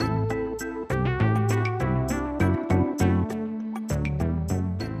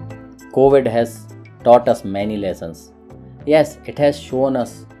COVID has taught us many lessons. Yes, it has shown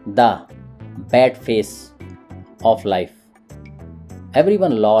us the bad face of life.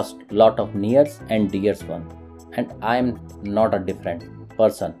 Everyone lost lot of nears and dears one, and I am not a different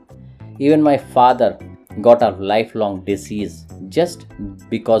person. Even my father got a lifelong disease just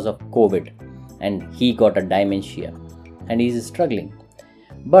because of COVID, and he got a dementia and he is struggling.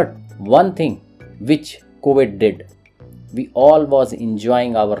 But one thing which COVID did, we all was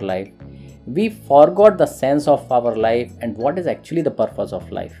enjoying our life. We forgot the sense of our life and what is actually the purpose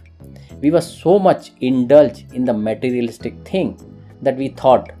of life. We were so much indulged in the materialistic thing that we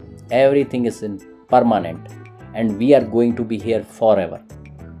thought everything is permanent and we are going to be here forever.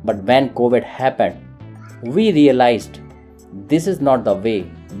 But when COVID happened, we realized this is not the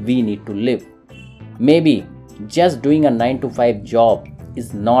way we need to live. Maybe just doing a 9 to 5 job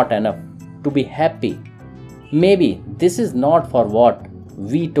is not enough to be happy. Maybe this is not for what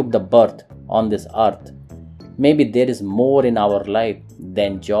we took the birth on this earth. Maybe there is more in our life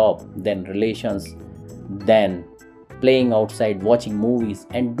than job, than relations, than playing outside, watching movies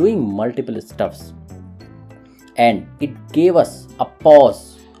and doing multiple stuffs. And it gave us a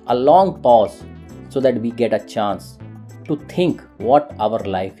pause, a long pause, so that we get a chance to think what our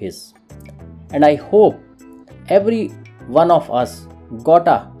life is. And I hope every one of us got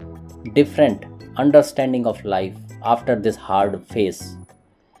a different understanding of life after this hard phase.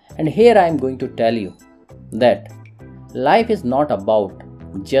 And here I am going to tell you that life is not about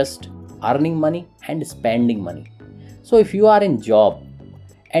just earning money and spending money. So if you are in job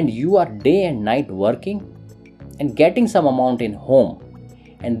and you are day and night working and getting some amount in home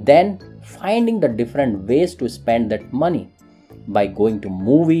and then finding the different ways to spend that money by going to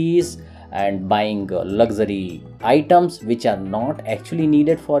movies and buying luxury items which are not actually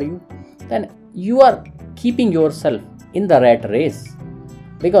needed for you, then you are keeping yourself in the rat race,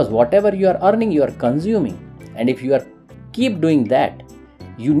 because whatever you are earning you are consuming. And if you are keep doing that,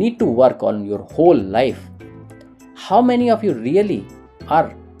 you need to work on your whole life. How many of you really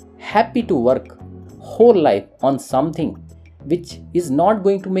are happy to work whole life on something which is not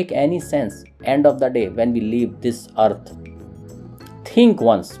going to make any sense end of the day when we leave this earth? Think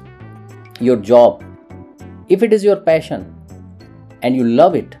once. Your job, if it is your passion and you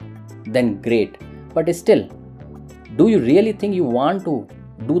love it, then great. But still, do you really think you want to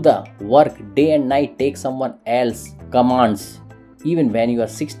do the work day and night, take someone else commands, even when you are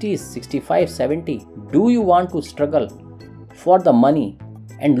 60, 65, 70? Do you want to struggle for the money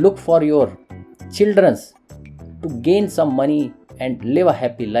and look for your children's to gain some money and live a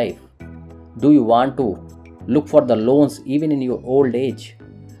happy life? Do you want to look for the loans even in your old age?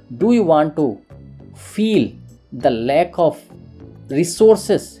 Do you want to feel the lack of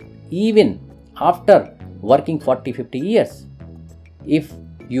resources even after working 40, 50 years? If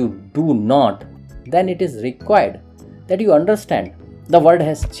you do not, then it is required that you understand the world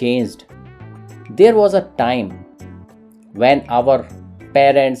has changed. There was a time when our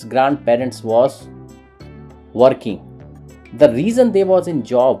parents, grandparents was working. The reason they was in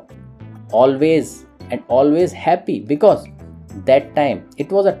job always and always happy, because that time it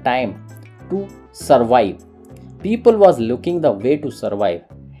was a time to survive. People was looking the way to survive,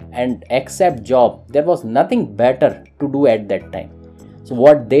 and except job there was nothing better to do at that time. So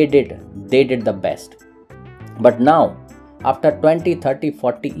what they did the best. But now after 20, 30,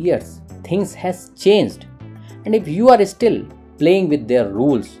 40 years, things has changed. And if you are still playing with their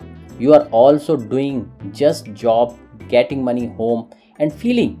rules, you are also doing just job, getting money home and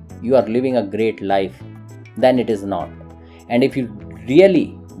feeling you are living a great life, then it is not. And if you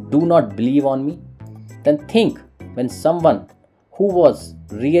really do not believe on me, then think, when someone who was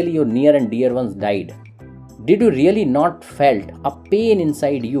really your near and dear ones died, did you really not felt a pain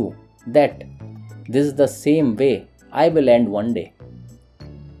inside you that this is the same way I will end one day?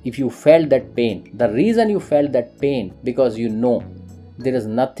 If you felt that pain, the reason you felt that pain, because you know there is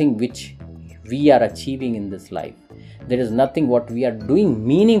nothing which we are achieving in this life. There is nothing what we are doing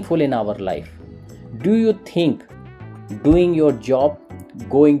meaningful in our life. Do you think doing your job,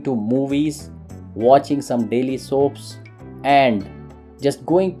 going to movies, watching some daily soaps and just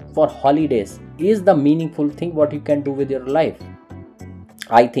going for holidays is the meaningful thing what you can do with your life?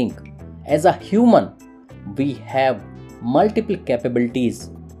 I think as a human we have multiple capabilities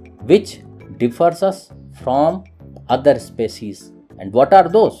which differs us from other species. And what are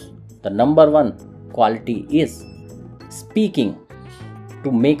those? The number one quality is speaking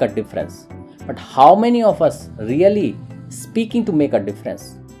to make a difference. But how many of us really speaking to make a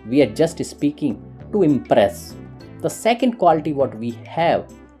difference? We are just speaking to impress. The second quality what we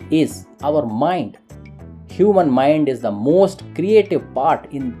have is our mind. human mind is the most creative part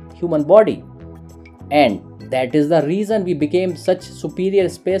in human body, and that is the reason we became such superior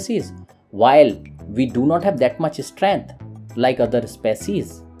species while we do not have that much strength like other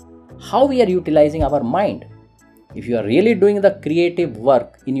species. How we are utilizing our mind? If you are really doing the creative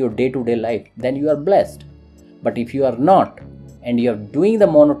work in your day-to-day life, then you are blessed. But if you are not, and you are doing the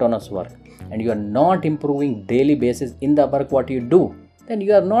monotonous work, and you are not improving daily basis in the work what you do, then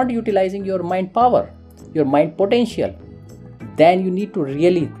you are not utilizing your mind power, your mind potential. Then you need to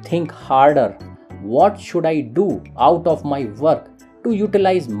really think harder. What should I do out of my work to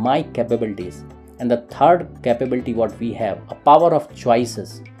utilize my capabilities? And the third capability what we have, a power of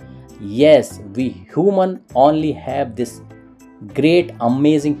choices. Yes, we human only have this great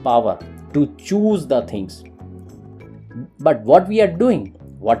amazing power to choose the things. But what we are doing,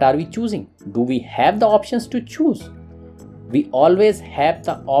 what are we choosing? Do we have the options to choose? We always have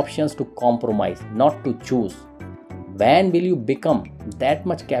the options to compromise, not to choose. When will you become that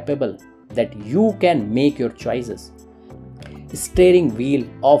much capable that you can make your choices? Steering wheel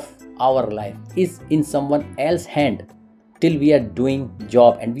of our life is in someone else's hand till we are doing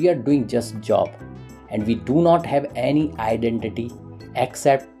job, and we are doing just job, and we do not have any identity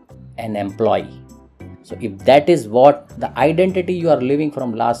except an employee. So if that is what the identity you are living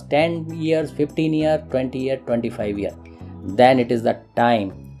from last 10 years, 15 years, 20 years, 25 years, then it is the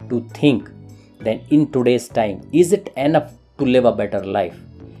time to think, then in today's time, is it enough to live a better life?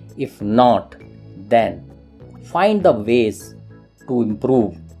 If not, then find the ways to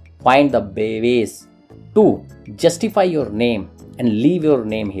improve, find the ways to justify your name and leave your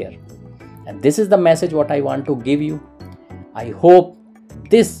name here. And this is the message what I want to give you. I hope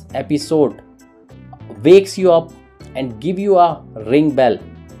this episode wakes you up and give you a ring bell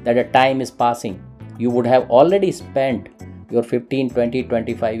that a time is passing. You would have already spent your 15, 20,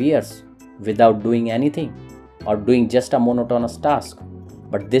 25 years without doing anything or doing just a monotonous task.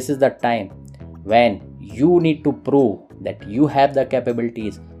 But this is the time when you need to prove that you have the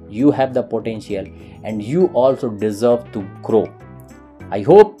capabilities, you have the potential, and you also deserve to grow. I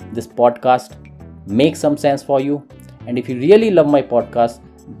hope this podcast makes some sense for you. And if you really love my podcast,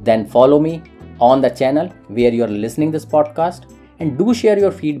 then follow me on the channel where you are listening this podcast, and do share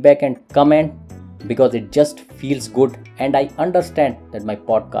your feedback and comment, because it just feels good and I understand that my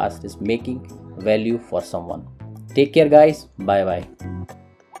podcast is making value for someone. Take care guys. Bye bye.